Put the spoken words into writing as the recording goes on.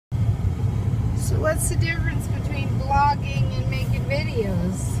So what's the difference between blogging and making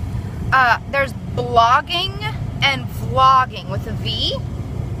videos? There's blogging and vlogging with a V.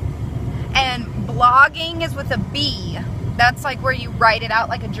 And blogging is with a B. That's like where you write it out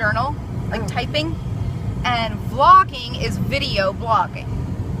like a journal, like typing. And vlogging is video blogging.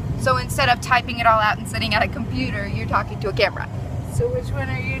 So instead of typing it all out and sitting at a computer, you're talking to a camera. So which one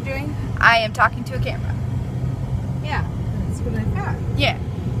are you doing? I am talking to a camera. Yeah, that's what I thought. Yeah,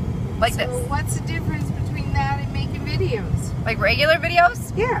 like this. So what's the difference between that and making videos? Like regular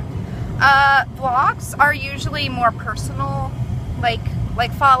videos? Yeah. Vlogs are usually more personal, like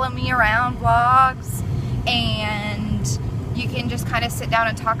follow me around vlogs, and you can just kind of sit down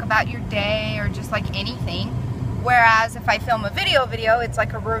and talk about your day or just like anything. Whereas if I film a video, it's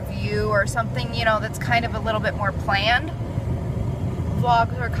like a review or something, you know, that's kind of a little bit more planned.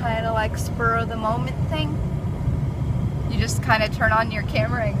 Vlogs are kind of like spur of the moment thing. You just kind of turn on your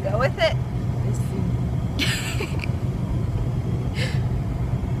camera and go with it. I see.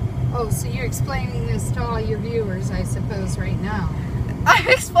 Oh, so you're explaining this to all your viewers, I suppose, right now. I'm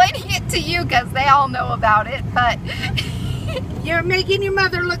explaining it to you because they all know about it, but... You're making your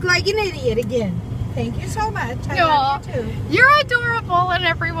mother look like an idiot again. Thank you so much. I love you too. You're adorable and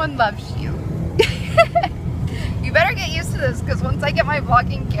everyone loves you. You better get used to this because once I get my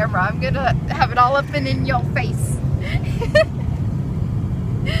vlogging camera, I'm going to have it all up and in your face.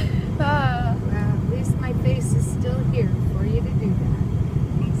 Well, at least my face is still here for you to do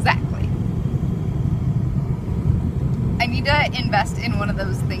that. Exactly. I need to invest in one of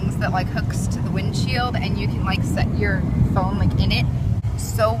those things that like hooks to the windshield and you can like set your phone like in it.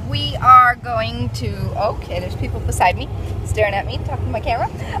 So we are going to, okay, there's people beside me staring at me, talking to my camera.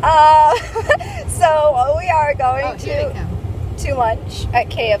 So we are going to lunch at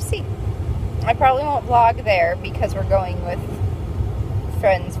KFC. I probably won't vlog there because we're going with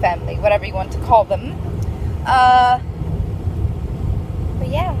friends, family, whatever you want to call them. But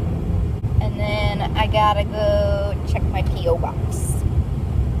yeah. And then I gotta go check my P.O. box.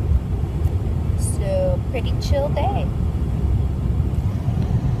 So, pretty chill day.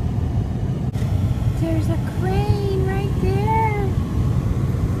 There's a crane right there.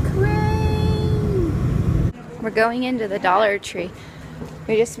 Crane. We're going into the Dollar Tree.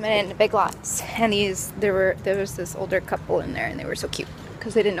 We just went into Big Lots, and there was this older couple in there, and they were so cute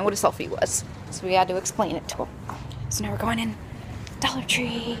because they didn't know what a selfie was. So we had to explain it to them. So now we're going in Dollar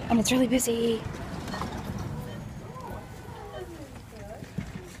Tree, and it's really busy.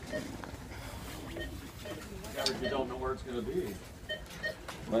 You don't know where it's going to be.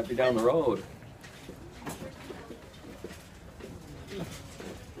 Might be down the road.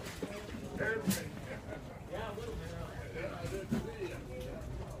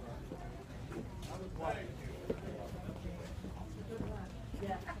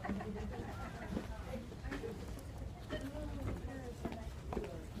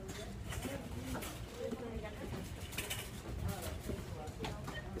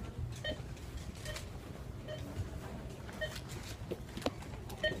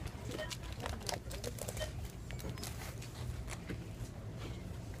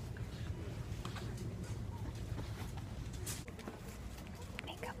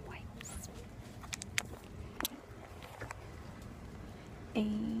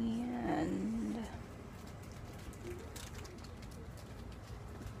 And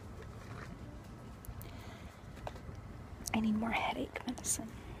I need more headache medicine.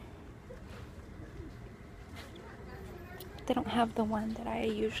 They don't have the one that I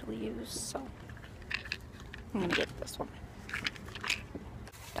usually use, so I'm gonna get this one.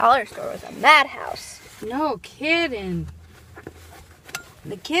 Dollar store was a madhouse. No kidding.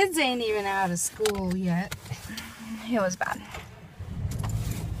 The kids ain't even out of school yet. It was bad.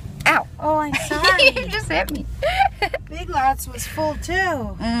 Ow. Oh, I'm sorry. You just hit me. Big Lots was full too.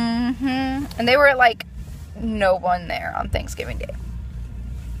 Mm-hmm. And they were like no one there on Thanksgiving Day.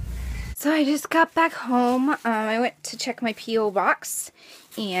 So I just got back home. I went to check my P.O. box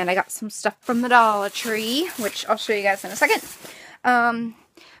and I got some stuff from the Dollar Tree, which I'll show you guys in a second.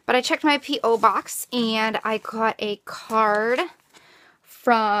 But I checked my P.O. box and I got a card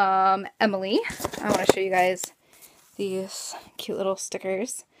from Emily. I want to show you guys these cute little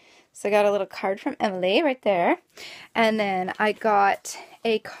stickers. So I got a little card from Emily right there. And then I got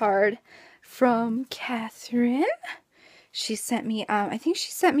a card from Catherine. She sent me, I think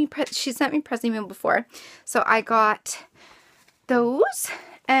she sent me press email before. So I got those.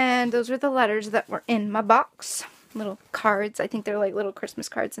 And those were the letters that were in my box. little cards. I think they're like little Christmas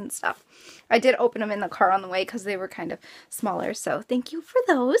cards and stuff. I did open them in the car on the way because they were kind of smaller. So thank you for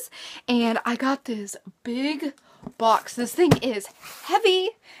those. And I got this big box. This thing is heavy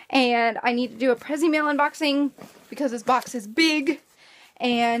and I need to do a Prezi mail unboxing because this box is big.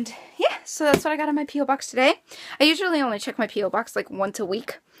 And yeah, so that's what I got in my P.O. box today. I usually only check my P.O. box like once a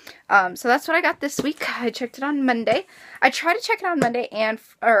week. So that's what I got this week. I checked it on Monday. I try to check it on Monday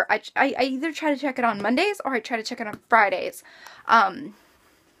or I either try to check it on Mondays or I try to check it on Fridays.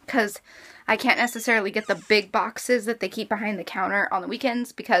 Because I can't necessarily get the big boxes that they keep behind the counter on the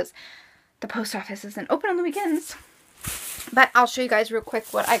weekends because the post office isn't open on the weekends. But I'll show you guys real quick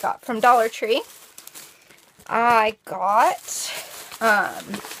what I got from Dollar Tree. I got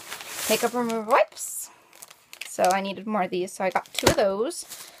makeup remover wipes. So I needed more of these, so I got 2 of those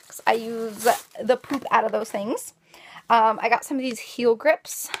because I use the poop out of those things. I got some of these heel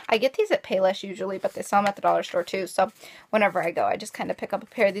grips. I get these at Payless usually, but they sell them at the dollar store too. So whenever I go, I just kind of pick up a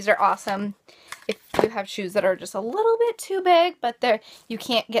pair. These are awesome if you have shoes that are just a little bit too big, but you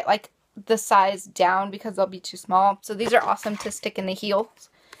can't get like the size down because they'll be too small. So these are awesome to stick in the heels.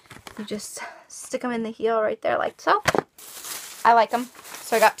 You just stick them in the heel right there like so. I like them.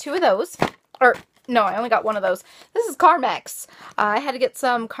 So I got 2 of those. Or, no, I only got 1 of those. This is Carmex. I had to get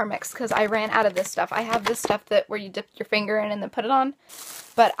some Carmex because I ran out of this stuff. I have this stuff where you dip your finger in and then put it on.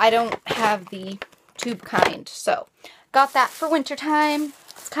 But I don't have the tube kind. So, got that for wintertime.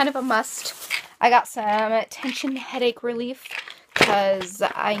 It's kind of a must. I got some tension headache relief because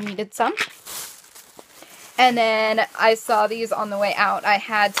I needed some. And then I saw these on the way out. I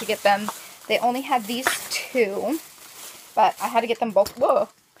had to get them. They only had these 2. But I had to get them both. Whoa.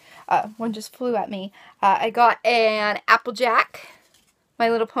 One just flew at me. I got an Applejack, My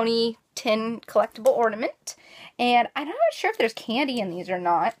Little Pony tin collectible ornament. And I'm not sure if there's candy in these or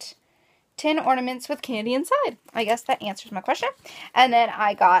not. Tin ornaments with candy inside. I guess that answers my question. And then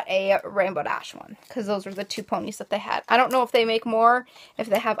I got a Rainbow Dash one. Because those were the 2 ponies that they had. I don't know if they make more, if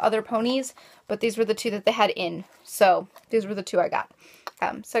they have other ponies. But these were the 2 that they had in. So these were the 2 I got.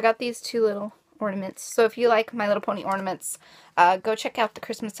 So I got these 2 little ornaments. So if you like My Little Pony ornaments, go check out the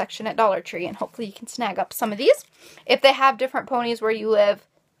Christmas section at Dollar Tree and hopefully you can snag up some of these. If they have different ponies where you live,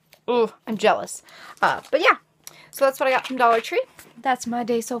 ooh, I'm jealous. But yeah, so that's what I got from Dollar Tree. That's my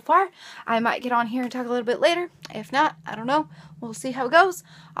day so far. I might get on here and talk a little bit later. If not, I don't know. We'll see how it goes.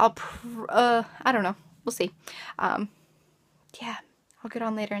 I don't know. We'll see. Yeah, I'll get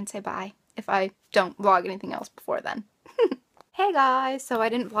on later and say bye if I don't vlog anything else before then. Hey guys, so I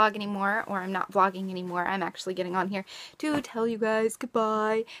didn't vlog anymore, or I'm not vlogging anymore. I'm actually getting on here to tell you guys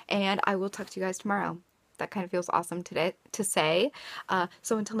goodbye, and I will talk to you guys tomorrow. That kind of feels awesome today to say.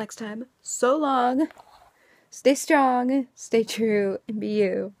 So until next time, so long, stay strong, stay true, and be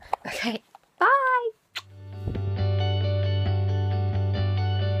you. Okay.